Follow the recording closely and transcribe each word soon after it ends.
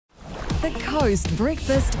The Coast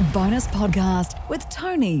Breakfast Bonus Podcast with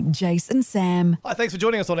Tony, Jace and Sam. Hi, thanks for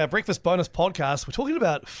joining us on our Breakfast Bonus Podcast. We're talking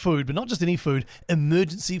about food, but not just any food,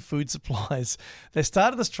 emergency food supplies. They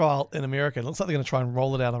started this trial in America. It looks like they're going to try and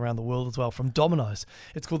roll it out around the world as well from Domino's.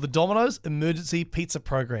 It's called the Domino's Emergency Pizza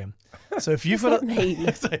Program. So if you've got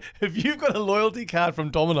if you've got a loyalty card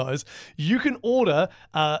from Domino's, you can order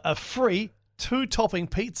a free 2-topping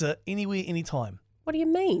pizza anywhere, anytime. What do you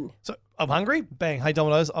mean? So I'm hungry, bang, hey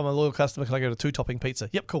Domino's, I'm a loyal customer, can I get a 2-topping pizza?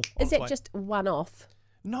 Yep, cool. Is that just one off?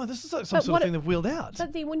 No, this is like some sort of thing they've wheeled out.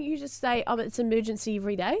 But then wouldn't you just say, it's emergency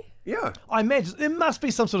every day? Yeah. I imagine there must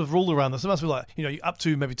be some sort of rule around this. It must be like, up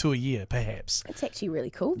to maybe 2 a year, perhaps. It's actually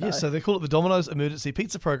really cool, though. Yeah, so they call it the Domino's Emergency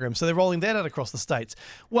Pizza Program. So they're rolling that out across the states.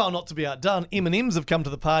 Well, not to be outdone, M&M's have come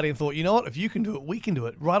to the party and thought, you know what, if you can do it, we can do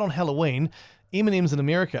it. Right on Halloween, M&M's in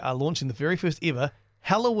America are launching the very first ever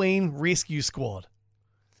Halloween Rescue Squad.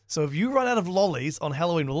 So if you run out of lollies on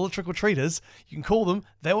Halloween with all the trick-or-treaters, you can call them.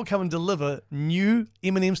 They will come and deliver new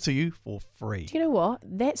M&Ms to you for free. Do you know what?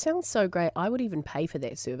 That sounds so great. I would even pay for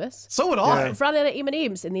that service. So would I. I've run out of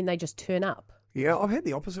M&Ms and then they just turn up. Yeah, I've had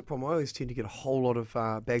the opposite problem. I always tend to get a whole lot of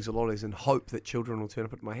bags of lollies and hope that children will turn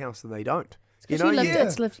up at my house, and they don't. You're on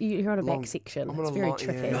a back section. It's very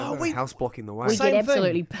tricky. House blocking the way. We Same get thing.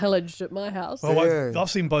 absolutely pillaged at my house. Well,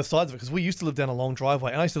 I've seen both sides of it because we used to live down a long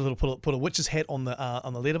driveway, and I used to put a witch's hat on the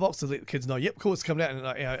letterbox to let the kids know, yep, cool, it's coming out,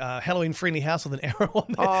 and Halloween friendly house with an arrow on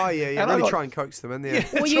there. Oh yeah, And maybe try and coax them in there.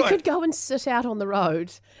 Well, you could go and sit out on the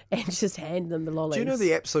road and just hand them the lollies. Do you know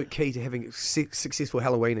the absolute key to having a successful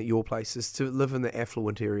Halloween at your place is to live in the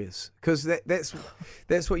affluent areas? Because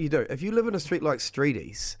that's what you do. If you live in a street like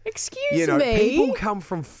Streeties, Excuse me? people come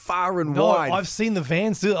from far and No, wide. I've seen the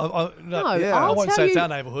vans do. I I'll won't tell say it's you- our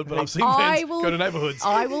neighbourhood, but I've seen vans go to neighbourhoods.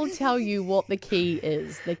 I will tell you what the key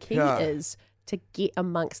is. The key Yeah. is to get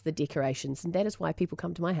amongst the decorations, and that is why people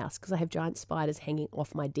come to my house, because I have giant spiders hanging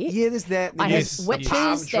off my deck. Yeah, there's that. I Yes, have witches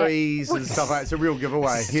palm that- trees and stuff like that. It's a real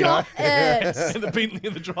giveaway. Stop it! And the Bentley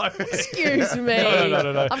in the driveway. Excuse me.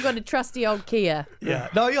 No. I've got a trusty old Kia. Yeah.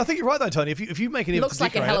 No, I think you're right though, Tony. If you make an effort Looks to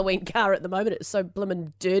like a decorate it- Halloween car at the moment. It's so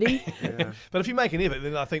blimmin' dirty. But if you make an effort,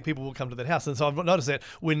 then I think people will come to that house. And so I've noticed that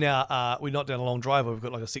we're not down a long driveway. We've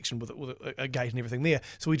got like a section with a gate and everything there.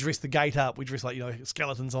 So we dress the gate up. We dress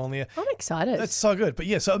skeletons on there. I'm excited. That's so good. But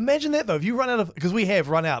yeah, so imagine that though. If you run out of, because we have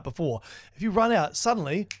run out before. If you run out,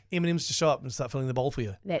 suddenly M&M's just show up and start filling the bowl for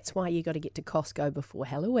you. That's why you got to get to Costco before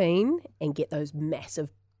Halloween and get those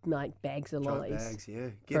massive bags of lollies Bags, yeah.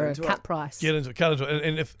 Get for a into cut it. price. Get into it, cut into it.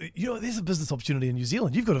 And if there's a business opportunity in New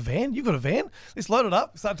Zealand, you've got a van. Let's load it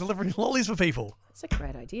up. Start delivering lollies for people. That's a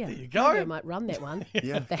great idea. There you go. Maybe I might run that one.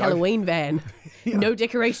 Yeah. The Halloween van. No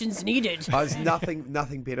decorations needed. There's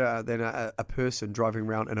nothing better than a person driving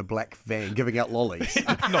around in a black van giving out lollies.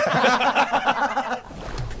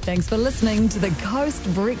 Thanks for listening to the Coast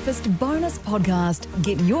Breakfast Bonus Podcast.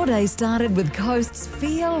 Get your day started with Coast's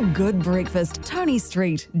Feel Good Breakfast. Tony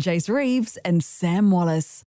Street, Jace Reeves and Sam Wallace.